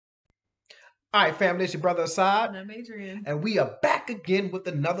All right, family, it's your brother Asad, And I'm Adrian. and we are back again with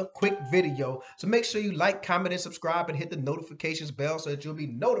another quick video. So make sure you like, comment, and subscribe, and hit the notifications bell so that you'll be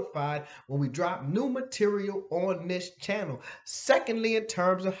notified when we drop new material on this channel. Secondly, in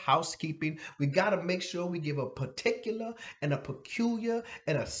terms of housekeeping, we got to make sure we give a particular and a peculiar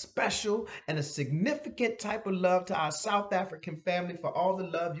and a special and a significant type of love to our South African family for all the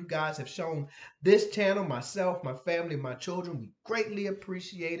love you guys have shown this channel, myself, my family, my children. We greatly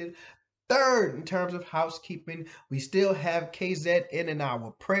appreciate it. Third, in terms of housekeeping, we still have KZ in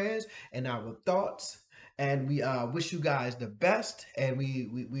our prayers and our thoughts. And we wish you guys the best. And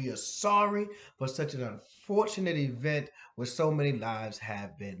we are sorry for such an unfortunate event where so many lives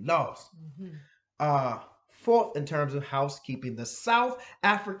have been lost. Mm-hmm. Uh, Fourth, in terms of housekeeping, the South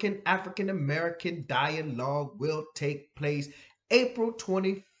African American dialogue will take place April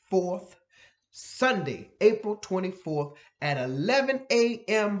 24th, Sunday, April 24th at 11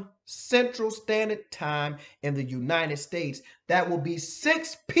 a.m. Central Standard Time in the United States. That will be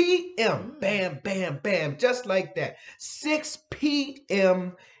 6 p.m. Bam, bam, bam. Just like that. 6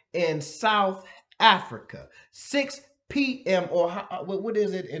 p.m. in South Africa. 6 p.m. or what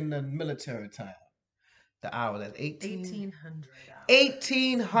is it in the military time? The hour, that's 1800 hours.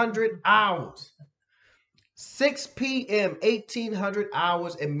 1800 hours. 6 p.m. 1800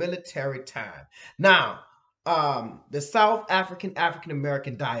 hours in military time. Now, the South African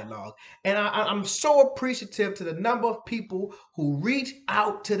American dialogue, and I'm so appreciative to the number of people who reach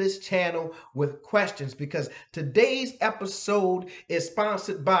out to this channel with questions, because today's episode is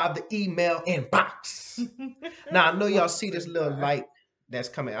sponsored by the email inbox. Now I know y'all see this little light that's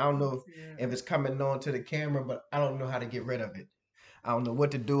coming. I don't know if it's coming on to the camera, but I don't know how to get rid of it. I don't know what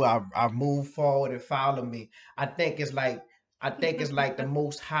to do. I move forward and follow me. I think it's like the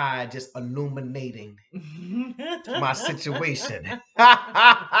Most High just illuminating my situation. But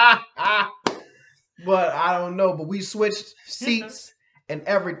I don't know. But we switched seats and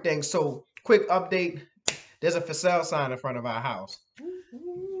everything. So quick update. There's a for sale sign in front of our house.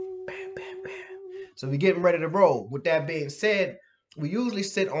 Bam, bam, bam. So we're getting ready to roll. With that being said, we usually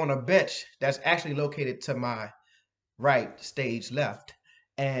sit on a bench that's actually located to my right, stage left,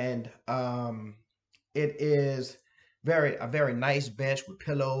 and it is a very nice bench with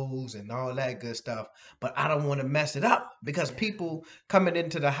pillows and all that good stuff. But I don't want to mess it up because people coming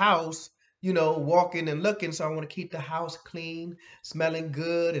into the house, walking and looking. So I want to keep the house clean, smelling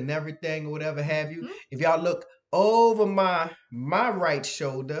good, and everything, or whatever have you. If y'all look over my right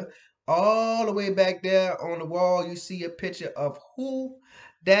shoulder, all the way back there on the wall, you see a picture of who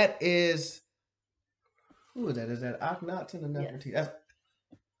that is. Who is that? Is that Akhenaten or Nefertiti? Yes.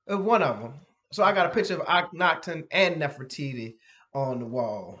 That's one of them. So I got a picture of Akhenaten and Nefertiti on the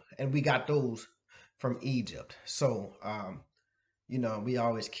wall, and we got those from Egypt. So, we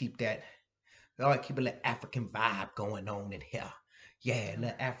always keep that. We always keep a little African vibe going on in here. Yeah, a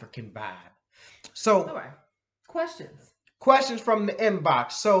little African vibe. So, all right. Questions from the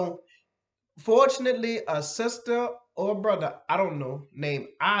inbox. So, fortunately, a sister or brother, I don't know, named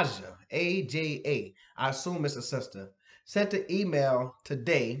Aja, AJA, I assume it's a sister, sent an email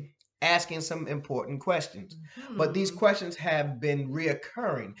today asking some important questions. But these questions have been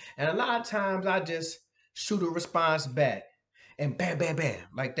reoccurring. And a lot of times I just shoot a response back. And bam, bam, bam,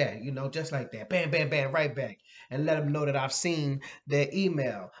 like that, just like that. Bam, bam, bam, right back. And let them know that I've seen their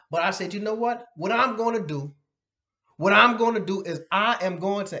email. But I said, you know what? What I'm going to do is I am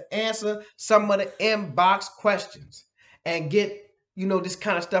going to answer some of the inbox questions and get, this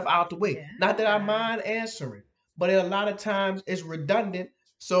kind of stuff out the way. Yeah. Not that I mind answering, but a lot of times it's redundant.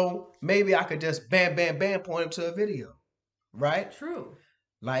 So maybe I could just bam, bam, bam, point them to a video. Right? True.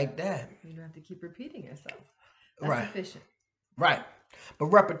 Like that. You don't have to keep repeating yourself. That's right. efficient. Right. But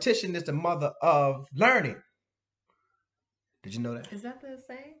repetition is the mother of learning. Did you know that? Is that the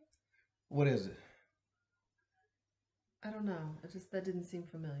saying? What is it? I don't know. That didn't seem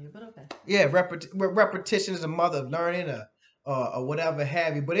familiar, but okay. Yeah, repetition is the mother of learning, or whatever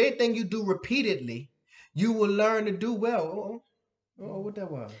have you. But anything you do repeatedly, you will learn to do well. Oh, what that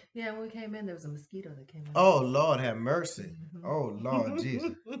was? Yeah, when we came in, there was a mosquito that came in. Oh, Lord have mercy. Oh, Lord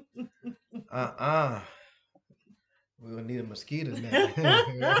Jesus. We will need a mosquito now.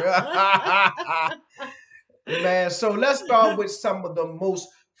 Man, so let's start with some of the most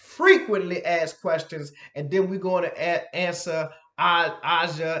frequently asked questions, and then we're going to answer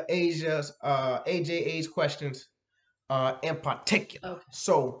AJA's questions in particular. Okay.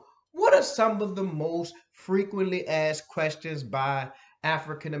 So, what are some of the most frequently asked questions by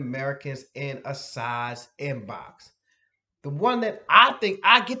African Americans in Asad's inbox? The one that I think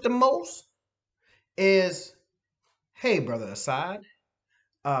I get the most is, "Hey, brother Asad,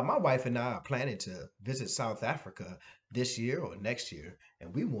 My wife and I are planning to visit South Africa this year or next year,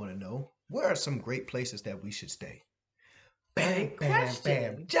 and we want to know where are some great places that we should stay. Bam, Great bam, bam.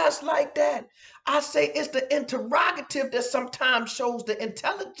 question. Just like that. I say it's the interrogative that sometimes shows the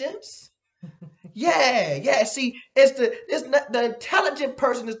intelligence. Yeah, yeah. See, it's not the intelligent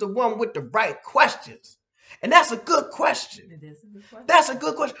person is the one with the right questions. And that's a good question. It is a good question. That's a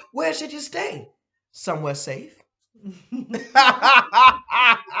good question. Where should you stay? Somewhere safe.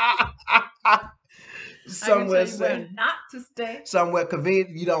 I can Somewhere tell you where safe. not to stay. Somewhere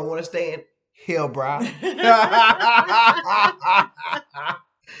convenient you don't want to stay in. Hillbrow.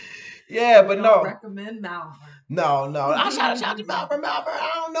 Yeah, but We don't no. recommend Malvern. No. I shout to Malvern.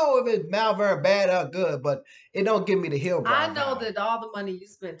 I don't know if it's Malvern bad or good, but it don't give me the Hillbrow. I know vibe. that all the money you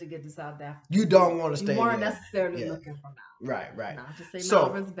spent to get to South Africa, You don't want to stay you weren't there. necessarily Yeah. looking for Malvern. Right. Not to say So-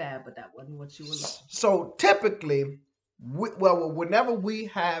 Malvern's bad, but that wasn't what you were looking for. So typically, whenever we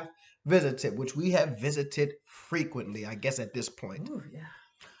have visited, which we have visited frequently, I guess at this point, Ooh,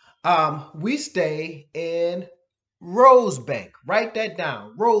 yeah. we stay in Rosebank. Write that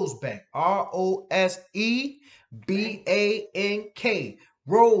down. Rosebank. Rosebank.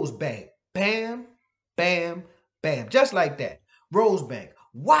 Rosebank. Bam, bam, bam. Just like that. Rosebank.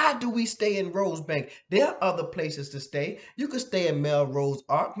 Why do we stay in Rosebank? There are other places to stay. You could stay in Melrose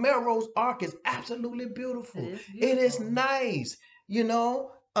Arc. Melrose Arc is absolutely beautiful. It is It is beautiful. nice,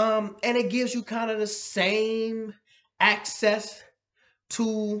 and it gives you kind of the same access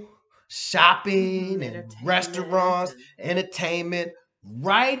to shopping and Entertainment restaurants, and entertainment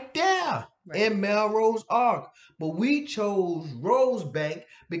right there Right. in Melrose Arc. But we chose Rosebank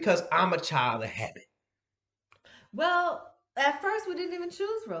because I'm a child of habit. Well, at first we didn't even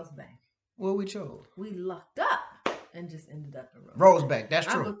choose Rosebank. What we chose? We lucked up and just ended up in Rosebank, that's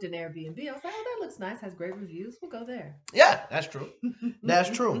I true. booked an Airbnb. I was like, oh, that looks nice. Has great reviews. We'll go there. Yeah, that's true. That's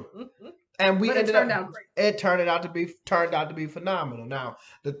true. And we But it ended turned up, out great. It turned out to be phenomenal. Now,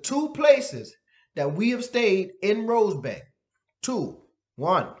 the two places that we have stayed in Rosebank, two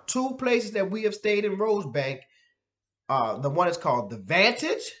places that we have stayed in Rosebank. The one is called the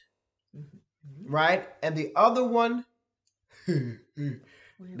Vantage, right? And the other one, the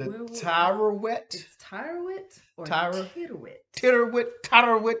Tyrowet. It's Tyrowet or Titterwit.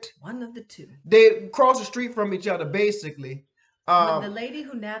 Titterwit. One of the two. They cross the street from each other, basically. But the lady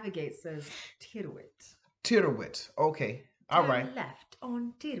who navigates says Titterwit. Titterwit. Okay. All right. Turn left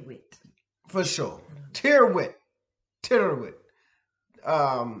on Titterwit. For sure. Titterwit.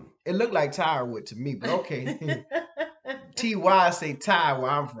 It looked like Tyrowit to me, but okay. TY say Ty where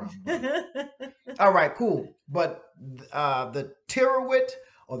I'm from. All right, cool. But the Tyrowit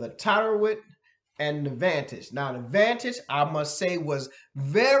or the Tyrowit and the Vantage. Now, the Vantage, I must say, was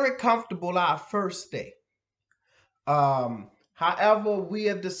very comfortable our first stay. However, we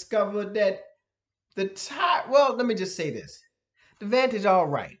have discovered that let me just say this. The Vantage, all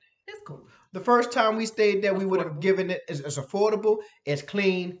right. It's cool. The first time we stayed there, we would have Affordable. given it, it's affordable, it's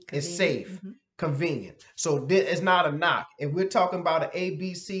clean, it's Convenient. safe, Mhm. convenient. So it's not a knock. If we're talking about an A,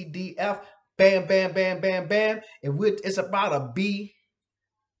 B, C, D, F, bam, bam, bam, bam, bam, it's about a B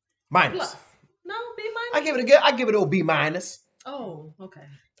minus. Plus. No, B minus. I give it a B minus. Oh, okay.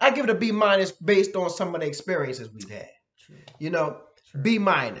 I give it a B minus based on some of the experiences we've had. True. True. B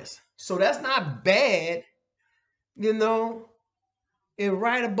minus. So that's not bad, It's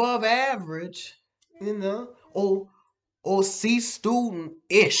right above average, or C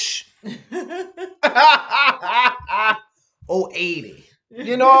student-ish. Or 80.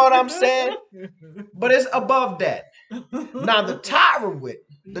 You know what I'm saying? But it's above that. Now, the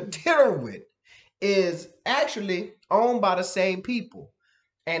Titterwit is actually owned by the same people.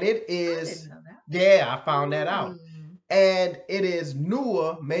 And it I is, didn't know that. yeah, I found that out. Mm. And it is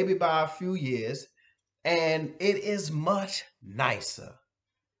newer, maybe by a few years. And it is much nicer.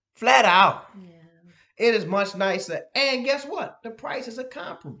 Flat out. Yeah, It is much nicer. And guess what? The prices are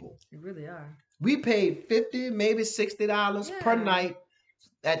comparable. they really are. We paid $50, maybe $60 per Yeah. night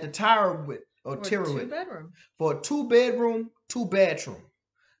at the Tyrowit or For a Tyrowit 2-bedroom. for a 2-bedroom, 2-bathroom.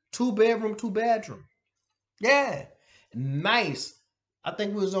 2-bedroom, 2-bathroom. Yeah. Nice. I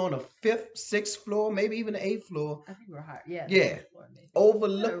think we was on the 5th, 6th floor, maybe even the 8th floor. I think we're high. Yeah. Yeah. Floor, maybe.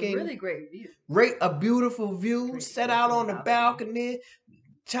 Overlooking A really great view. a beautiful view. Great Sat view out from on the the balcony.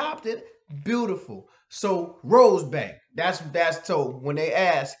 Chopped it. Beautiful. So Rosebank. That's so when they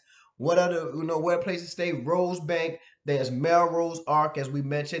ask what other where places to stay, Rosebank. There's Melrose Arc, as we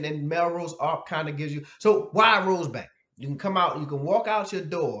mentioned, and Melrose Arc kind of gives you. So why Rosebank? You can come out. You can walk out your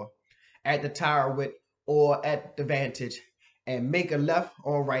door at the Tyrowit or at the Vantage and make a left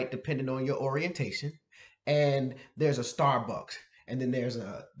or right depending on your orientation. And there's a Starbucks. and then there's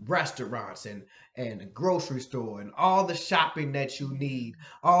restaurants and a grocery store and all the shopping that you need,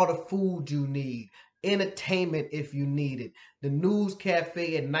 all the food you need, entertainment if you need it. The news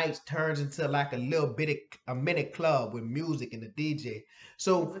cafe at night turns into like a mini club with music and a DJ.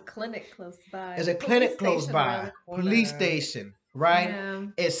 So There's a clinic close by. there's a Police clinic close station around by, the police corner. station, right? Yeah.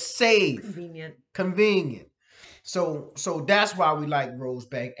 It's safe, Convenient. convenient. So that's why we like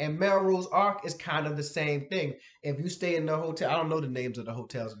Rosebank. And Melrose Arc is kind of the same thing. If you stay in the hotel, I don't know the names of the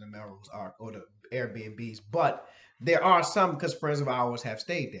hotels in the Melrose Arc or the Airbnbs, but there are some because friends of ours have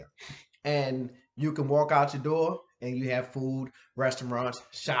stayed there. And you can walk out your door and you have food, restaurants,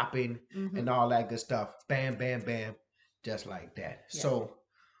 shopping, and all that good stuff. Bam, bam, bam, just like that. Yeah. So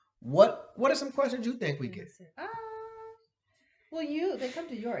what are some questions you think we get? Well, they come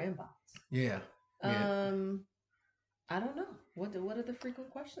to your inbox. Yeah. Yeah. I don't know. What are the frequent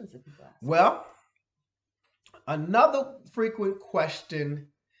questions that people ask? Well, another frequent question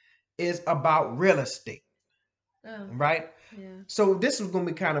is about real estate. Oh, right? Yeah. So this is going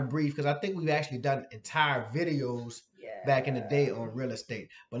to be kind of brief because I think we've actually done entire videos back in the day on real estate.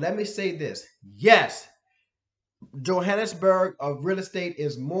 But let me say this. Yes, Johannesburg of real estate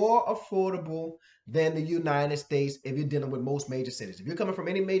is more affordable than the United States if you're dealing with most major cities. If you're coming from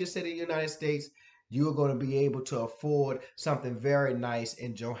any major city in the United States, you're going to be able to afford something very nice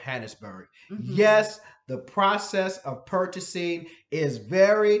in Johannesburg. Yes, the process of purchasing is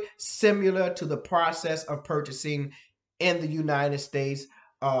very similar to the process of purchasing in the United States.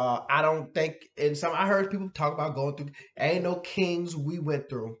 I don't think I heard people talk about going through. Ain't no kings we went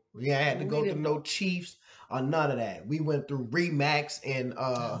through. We had to go through no chiefs or none of that. We went through Remax and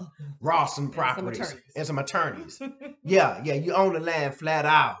Rawson properties and some attorneys. Yeah, you own the land flat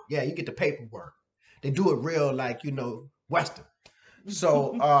out. Yeah, you get the paperwork. They do it real like, Western.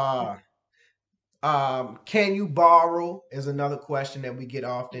 So can you borrow is another question that we get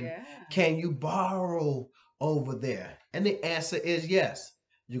often. Yeah. Can you borrow over there? And the answer is yes.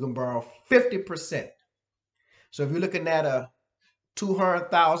 You can borrow 50%. So if you're looking at a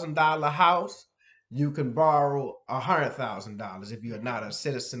 $200,000 house, you can borrow $100,000 if you're not a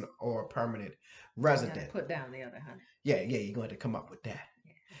citizen or a permanent resident. You gotta put down the other 100. Yeah, you're going to come up with that.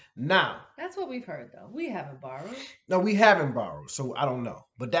 Yeah. Now, that's what we've heard though. We haven't borrowed. No, we haven't borrowed, so I don't know.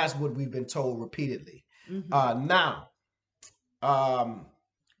 But that's what we've been told repeatedly. Now,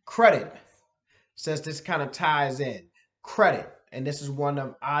 credit, since this kind of ties in, credit, and this is one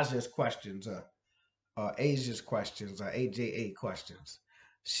of Aja's questions, AJA questions.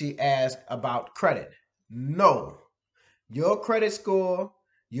 She asked about credit. No, your credit score,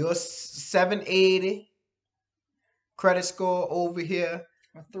 your 780 credit score over here,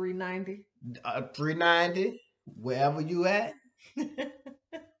 or 390, 390, wherever you at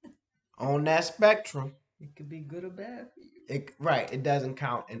on that spectrum. It could be good or bad for you. It doesn't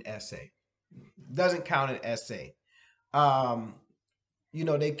count in SA. Doesn't count in SA.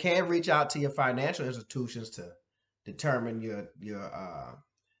 They can reach out to your financial institutions to determine your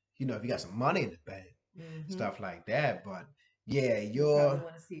if you got some money in the bank, stuff like that. But yeah, you probably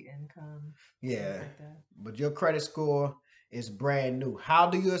want to see income. Yeah, like that. But your credit score is brand new. How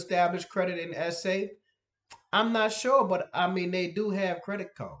do you establish credit in SA? I'm not sure, but I mean they do have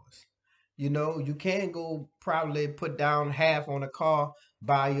credit cards. You can go probably put down half on a car,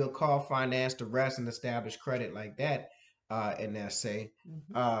 buy your car, finance the rest, and establish credit like that in SA.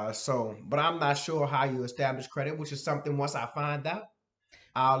 But I'm not sure how you establish credit, which is something once I find out,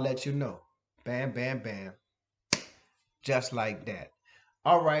 I'll let you know. Bam, bam, bam. Just like that.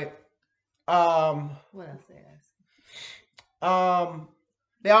 All right. What else they ask?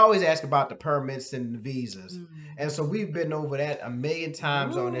 They always ask about the permits and the visas. And so we've been over that a million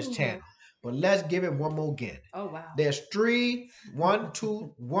times on this channel. But let's give it one more again. Oh, wow. There's three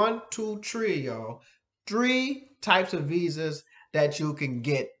types of visas that you can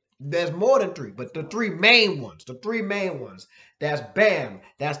get. There's more than three, but the three main ones, that's BAM,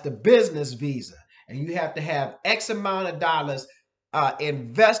 that's the business visa. And you have to have X amount of dollars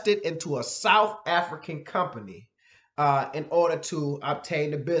invested into a South African company in order to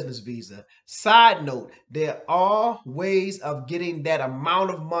obtain the business visa. Side note, there are ways of getting that amount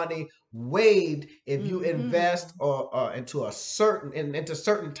of money waived if you invest or into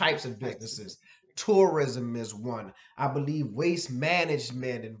certain types of businesses. Tourism is one. I believe waste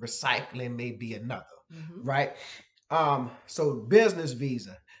management and recycling may be another, right? So business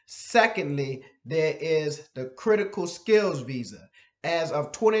visa. Secondly, there is the critical skills visa. As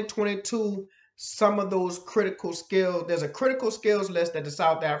of 2022, some of those critical skills, there's a critical skills list that the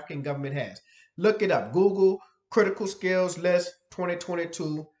South African government has. Look it up. Google critical skills list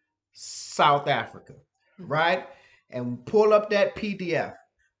 2022 South Africa, right? and pull up that PDF.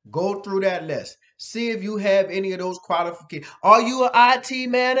 Go through that list. See if you have any of those qualifications. Are you an IT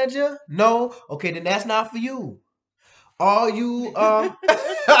manager? No? Okay, then that's not for you. Are you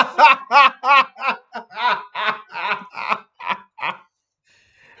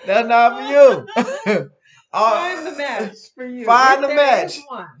That's not for you. Find the match for you. Find If the there match. is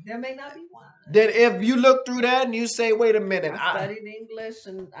one. There may not be one. Then if you look through that and you say, wait a minute, I studied English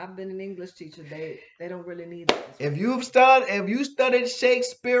and I've been an English teacher. They don't really need this. if you studied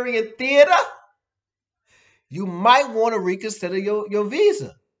Shakespearean theater, you might want to reconsider your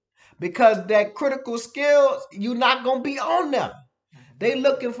visa. Because that critical skills, you're not gonna be on them. They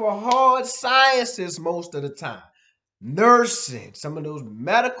looking for hard sciences most of the time. Nursing, some of those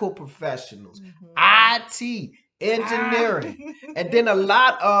medical professionals, IT, engineering, and then a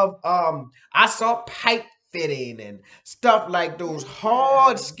lot of I saw pipe fitting and stuff like those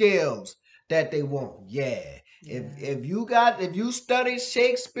hard skills that they want. Yeah. If you study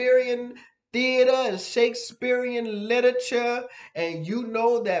Shakespearean theater and Shakespearean literature, and you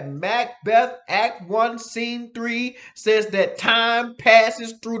know that Macbeth Act 1 Scene 3 says that time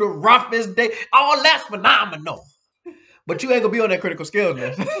passes through the roughest day, oh, that's phenomenal. But you ain't gonna be on that critical skills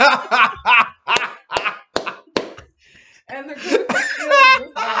list. And the critical skills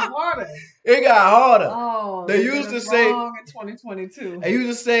just got harder. It got harder. Oh, they used to say in 2022. They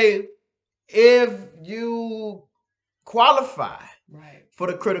used to say if you qualify for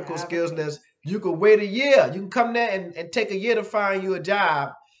the critical skills list, you could wait a year. You can come there and take a year to find you a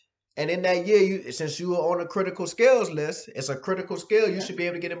job. And in that year, since you are on a critical skills list, it's a critical skill, you should be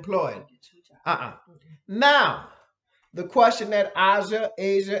able to get employed. Now, the question that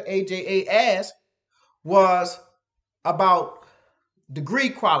AJA asked was about degree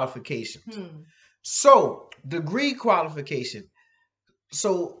qualifications. So, degree qualification.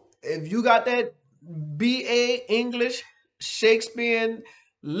 So, if you got that BA English, Shakespearean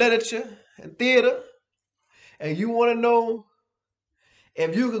literature and theater, and you want to know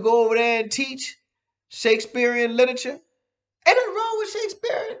if you could go over there and teach Shakespearean literature, ain't nothing wrong with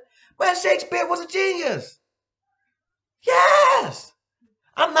Shakespeare. But Shakespeare was a genius. Yes.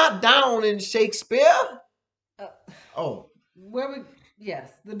 I'm not down in Shakespeare.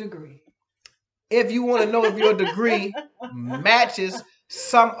 Yes, the degree. If you want to know if your degree matches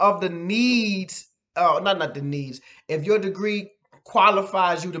some of the needs, not the needs, if your degree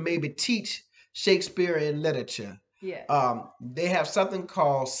qualifies you to maybe teach Shakespearean literature, they have something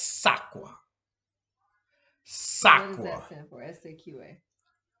called SAQA. SAQA. What does that stand for? SAQA.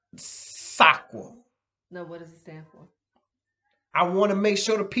 SAQA. No, what does it stand for? I want to make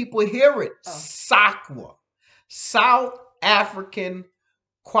sure the people hear it. SAQA. South African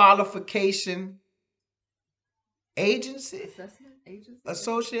Qualification Agency? Assessment Agency?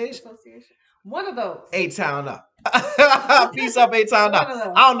 Association? One of those. A-Town up. Peace up, A-Town up.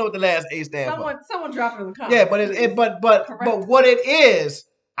 I don't know what the last A stands for. Someone drop it in the comments. Yeah, but what it is,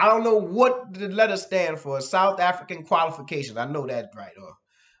 I don't know what the letters stand for. South African Qualifications. I know that, right?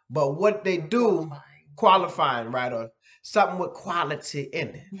 But what they do, qualifying, right? Or something with quality in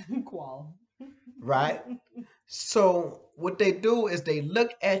it. Right? So what they do is they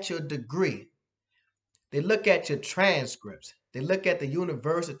look at your degree. They look at your transcripts. They look at the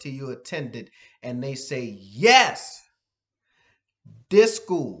university you attended, and they say, yes, this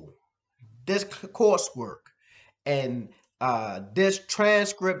school, this coursework, and this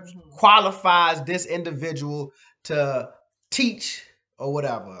transcript qualifies this individual to teach or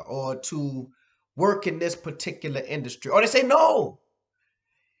whatever, or to work in this particular industry. Or they say, no,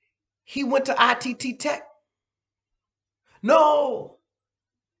 he went to ITT Tech. No,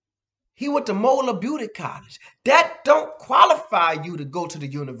 he went to Mola Beauty College. That don't qualify you to go to the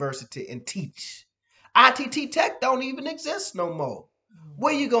university and teach. ITT Tech don't even exist no more.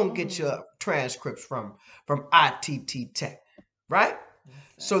 Where you gonna get your transcripts from ITT Tech, right?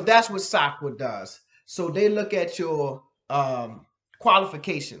 So that's what SAQA does. So they look at your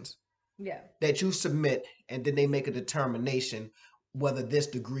qualifications that you submit, and then they make a determination whether this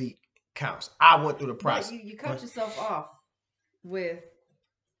degree counts. I went through the process. But you cut yourself off with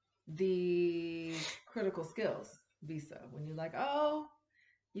the critical skills visa when you're like, oh,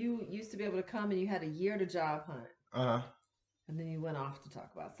 you used to be able to come and you had a year to job hunt. And then you went off to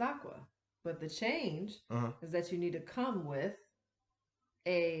talk about SAQA. But the change is that you need to come with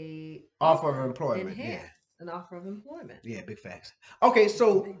a offer of employment. An offer of employment. Yeah, big facts. Okay,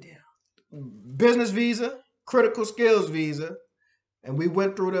 so business visa, critical skills visa, and we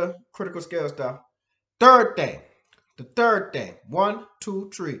went through the critical skills stuff. The third thing, 1, 2,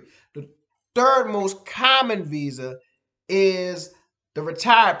 3. The third most common visa is the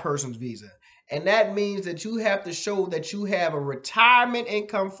retired person's visa. And that means that you have to show that you have a retirement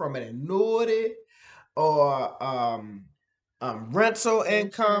income from an annuity or rental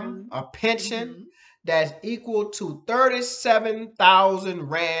income, a pension that's equal to 37,000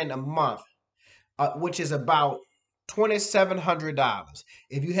 Rand a month, which is about $2,700.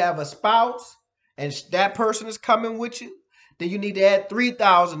 If you have a spouse and that person is coming with you, then you need to add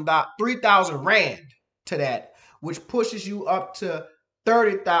 3,000 Rand to that, which pushes you up to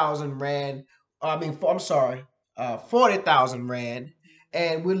 30,000 Rand. I'm sorry, 40,000 Rand.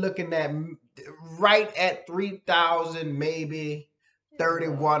 And we're looking at right at 3,000, maybe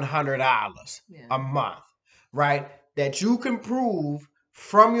 $3,100 a month, right? That you can prove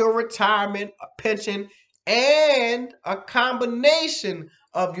from your retirement, pension, and a combination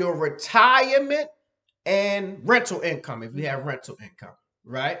of your retirement and rental income, if you have rental income,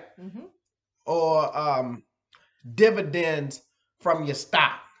 right? Or dividends from your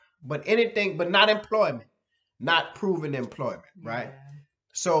stock, but not employment, not proven employment, right?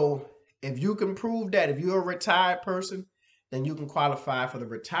 So if you can prove that, if you're a retired person, then you can qualify for the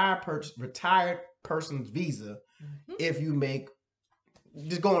retired person's visa if you make,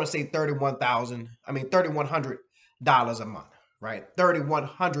 just going to say $3,100 a month, right?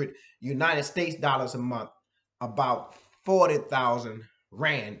 3,100 United States dollars a month, about 40,000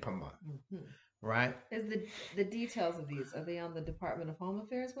 Rand per month, right? Is the details of these, are they on the Department of Home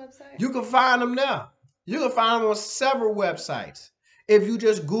Affairs website? You can find them now. You can find them on several websites. If you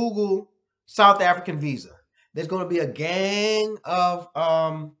just Google South African visa, there's going to be a gang of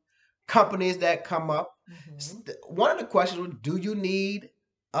companies that come up. One of the questions was, do you need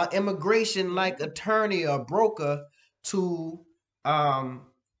an immigration like attorney or broker to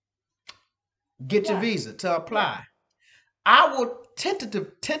get your visa, to apply? I will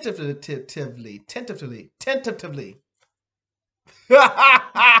tentatively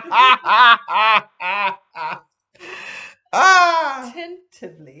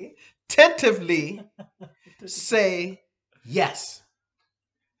tentatively say yes,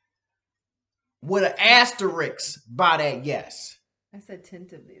 with an asterisk by that yes. I said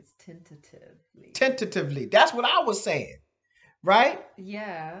tentatively. It's tentatively. Tentatively. That's what I was saying. Right?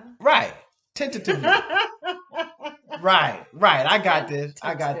 Yeah. Right. Tentatively. Right. I got this.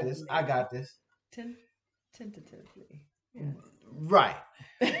 Tentatively. Yeah. Right.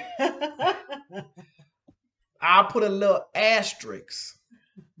 I'll put a little asterisk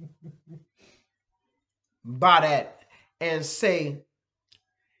by that and say,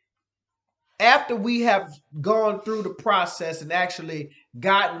 after we have gone through the process and actually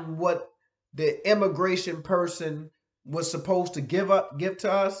gotten what the immigration person was supposed to give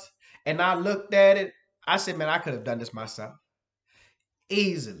to us, and I looked at it, I said, man, I could have done this myself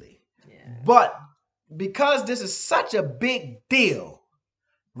easily. Yeah. But because this is such a big deal,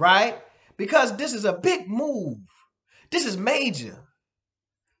 right? Because this is a big move. This is major,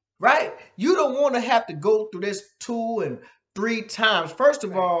 right? You don't want to have to go through this 2 and 3 times. First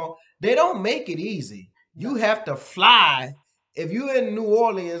of all, they don't make it easy. You have to fly. If you're in New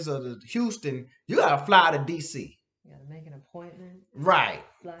Orleans or Houston, you got to fly to D.C. You got to make an appointment. Right.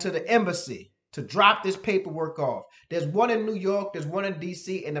 To the embassy to drop this paperwork off. There's one in New York, there's one in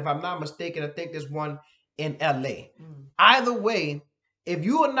D.C., and if I'm not mistaken, I think there's one in L.A. Either way, if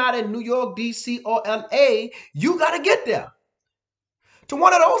you are not in New York, D.C., or L.A., you got to get there to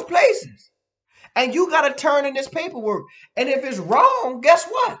one of those places. And you got to turn in this paperwork. And if it's wrong, guess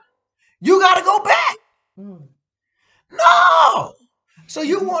what? You got to go back. No. So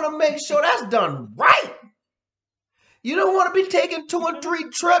you want to make sure that's done right. You don't want to be taking 2 and 3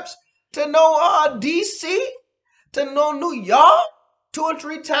 trips to no D.C., to no New York, 2 or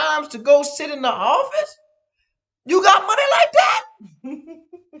 3 times to go sit in the office. You got money like that?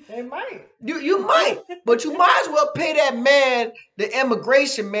 They might. You might, but you might as well pay that man, the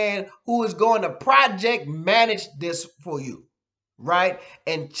immigration man, who is going to project manage this for you, right?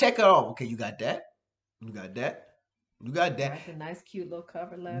 And check it out. Okay, you got that. You got that. You got that. That's a nice, cute little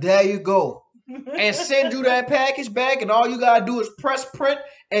cover letter. There you go. And send you that package back, and all you gotta do is press print,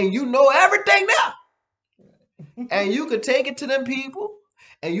 and you know everything now. And you could take it to them people,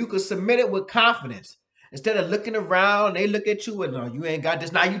 and you could submit it with confidence. Instead of looking around, they look at you and no, you ain't got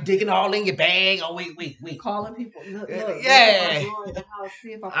this. Now you digging all in your bag. Oh, wait. Calling people. Look, yeah. The house,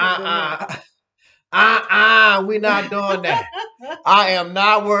 see if we're not doing that. I am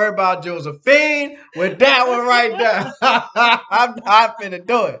not worried about Josephine with that one right there. I'm not finna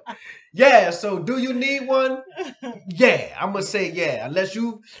do it. Yeah, so do you need one? Yeah, I'm going to say yeah. Unless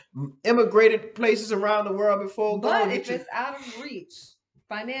you immigrated places around the world before. But if it's out of reach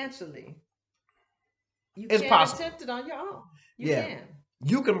financially, you it's can't possible. attempt it on your own. You can.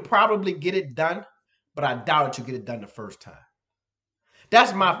 you can probably get it done, but I doubt that you get it done the first time.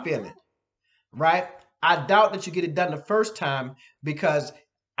 That's my feeling, right? I doubt that you get it done the first time because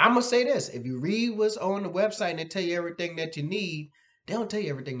I'm going to say this. If you read what's on the website and they tell you everything that you need, they don't tell you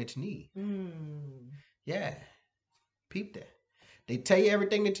everything that you need. Yeah. Peep that. They tell you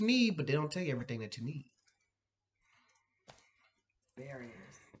everything that you need, but they don't tell you everything that you need. Barriers.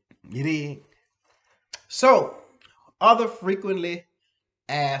 You did. So, other frequently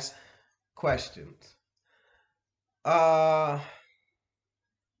asked questions.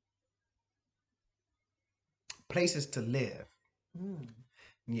 Places to live.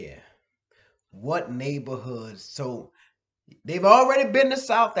 Yeah. What neighborhoods? So, they've already been to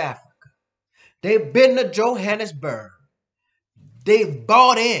South Africa. They've been to Johannesburg. They've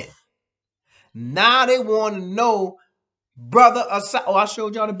bought in. Now they want to know, brother Asad. Oh, I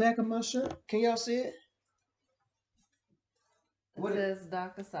showed y'all the back of my shirt. Can y'all see it? It says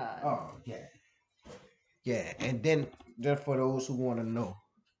Dr. Asad. Oh, yeah. Yeah, and then just for those who want to know,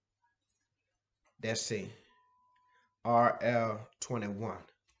 that's it. RL21.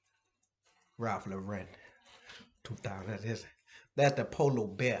 Ralph Lauren. 2000. That's the Polo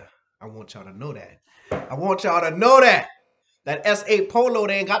Bear. I want y'all to know that. I want y'all to know that. That S8 Polo,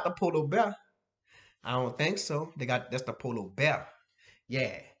 they ain't got the Polo Bear. I don't think so. That's the Polo Bear.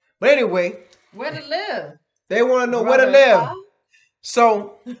 Yeah. But anyway. Where to live? They want to know where to live.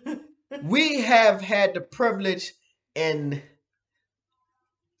 So we have had the privilege in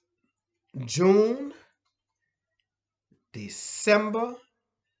June, December,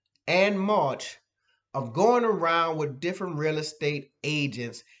 and March of going around with different real estate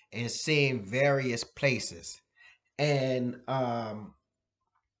agents and seeing various places. And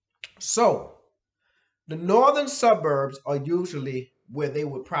so the northern suburbs are usually where they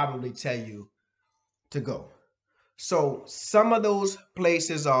would probably tell you to go. So some of those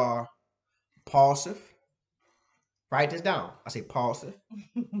places are Paulsif. Write this down. I say Paulsif.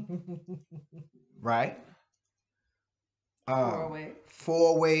 Right?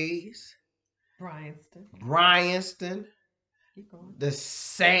 Four Ways. Bryanston. Keep going. The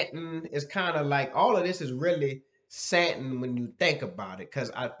Santon is kind of like, all of this is really Santon when you think about it.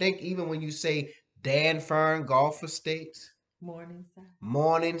 Because I think even when you say Dan Fern Golf Estates.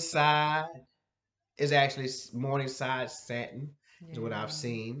 Morningside is actually Morningside Santon is what I've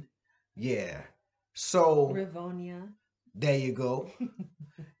seen. Yeah. So Rivonia. There you go.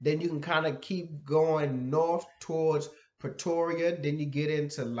 Then you can kind of keep going north towards Pretoria. Then you get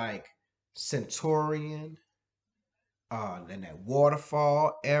into like Centurion, and that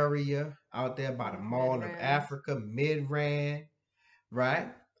waterfall area out there by the Mall of Africa, Midrand, right?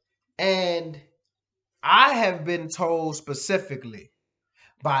 And I have been told specifically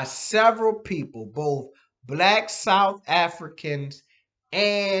by several people, both Black South Africans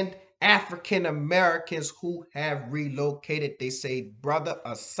and African Americans who have relocated. They say, brother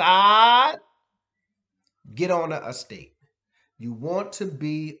Asad, get on an estate. You want to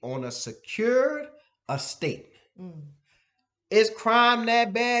be on a secured estate. Is crime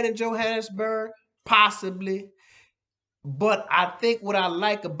that bad in Johannesburg? Possibly. But I think what I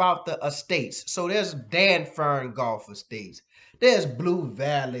like about the estates, so there's Dan Fern Golf Estates. There's Blue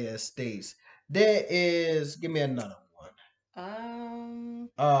Valley Estates. There is, give me another one.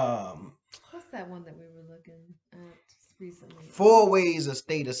 What's that one that we were looking at recently? Four Ways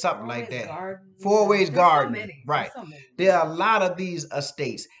Estate or something like that. Four Ways Garden. Right. There are a lot of these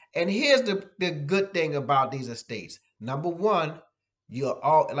estates. And here's the good thing about these estates. Number one, you're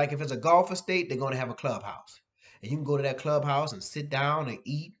all like, if it's a golf estate, they're going to have a clubhouse. And you can go to that clubhouse and sit down and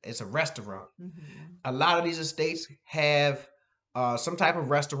eat. It's a restaurant. A lot of these estates have some type of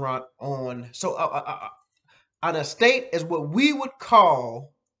restaurant on. So an estate is what we would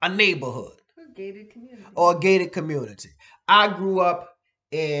call a neighborhood. Or a gated community. I grew up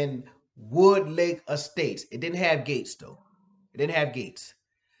in Wood Lake Estates. It didn't have gates though. It didn't have gates.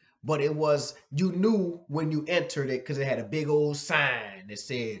 But it was, you knew when you entered it because it had a big old sign that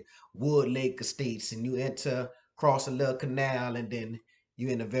said Wood Lake Estates, and you enter, cross a little canal, and then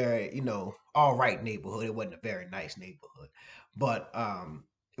you're in a very, all right neighborhood. It wasn't a very nice neighborhood, but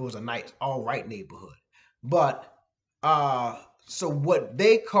it was a nice, all right neighborhood. But so what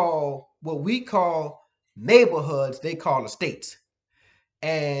we call neighborhoods, they call estates.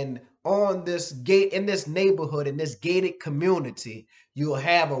 And on this gate, in this neighborhood, in this gated community, you'll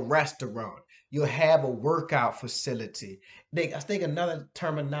have a restaurant. You'll have a workout facility. I think another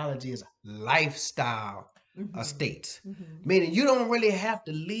terminology is lifestyle estates. Meaning you don't really have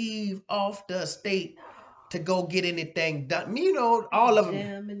to leave off the estate to go get anything done. You know, all of them.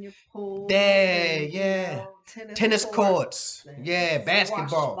 Gym and your pool. Yeah, and, yeah. You know, tennis courts. Yeah,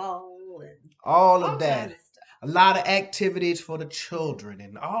 basketball. All of that. Of a lot of activities for the children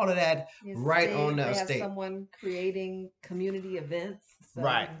and all of that right on the They estate. have someone creating community events so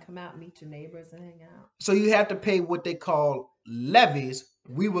right. You can come out and meet your neighbors and hang out. So you have to pay what they call levies.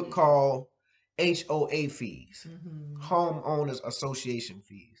 We would call HOA fees, homeowners association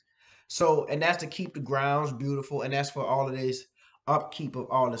fees. So, and that's to keep the grounds beautiful, and that's for all of this upkeep of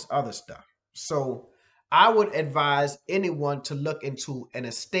all this other stuff. So I would advise anyone to look into an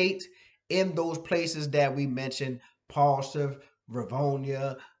estate in those places that we mentioned: Paulsif,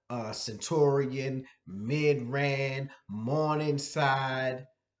 Rivonia, Centurion, Midrand, Morningside,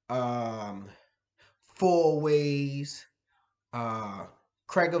 Four Ways,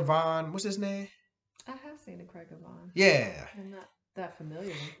 Craigavon. What's his name? I have seen a Craigavon. Yeah. I'm not that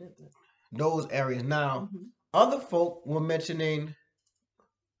familiar with it. But... Those areas. Now, other folk were mentioning.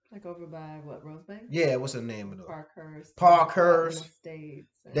 Like over by what, Rosebank? Yeah, what's the name of those? Parkhurst.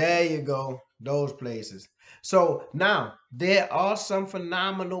 There you go. Those places. So now there are some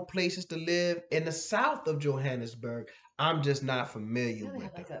phenomenal places to live in the south of Johannesburg. I'm just not familiar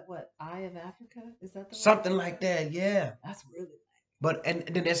with like that. What, Eye of Africa? Is that the something like that? Yeah. That's really nice. But and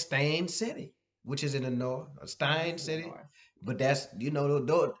then there's Stein City, which is in the north. Stein City. But that's, you know,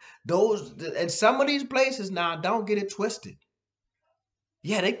 those and some of these places now, don't get it twisted.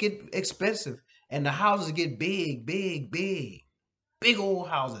 Yeah, they get expensive. And the houses get big, big old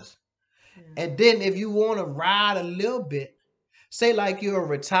houses. Yeah. And then if you want to ride a little bit, say like you're a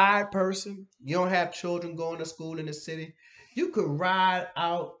retired person, you don't have children going to school in the city, you could ride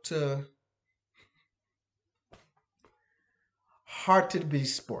out to Heart to be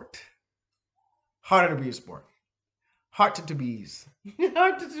sport. Heart to be a sport. Heart to bees.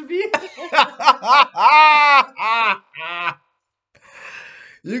 Heart to be.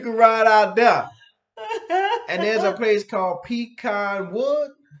 You can ride out there. And there's a place called Pecan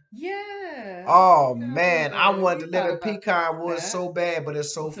Wood. Yeah. Oh man, I wanted to live in Pecan Wood so bad, but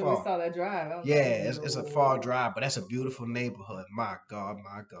it's so far. We saw that drive. Yeah, it's a far drive, but that's a beautiful neighborhood. My God,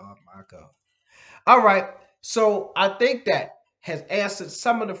 my God, my God. All right, so I think that has answered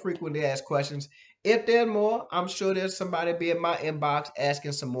some of the frequently asked questions. If there's more, I'm sure there's somebody be in my inbox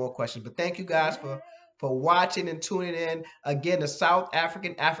asking some more questions. But thank you guys for watching and tuning in. Again, the South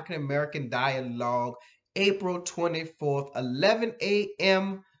African American Dialogue, April 24th, 11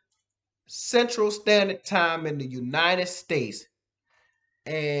 a.m. Central Standard Time in the United States,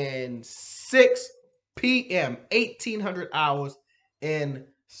 and 6 p.m. 1800 hours in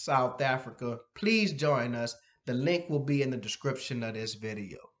South Africa. Please join us. The link will be in the description of this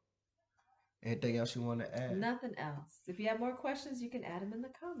video. Anything else you want to add? Nothing else. If you have more questions, you can add them in the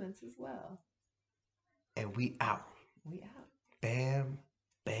comments as well. And we out. We out. Bam,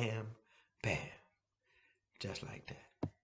 bam, bam. Just like that.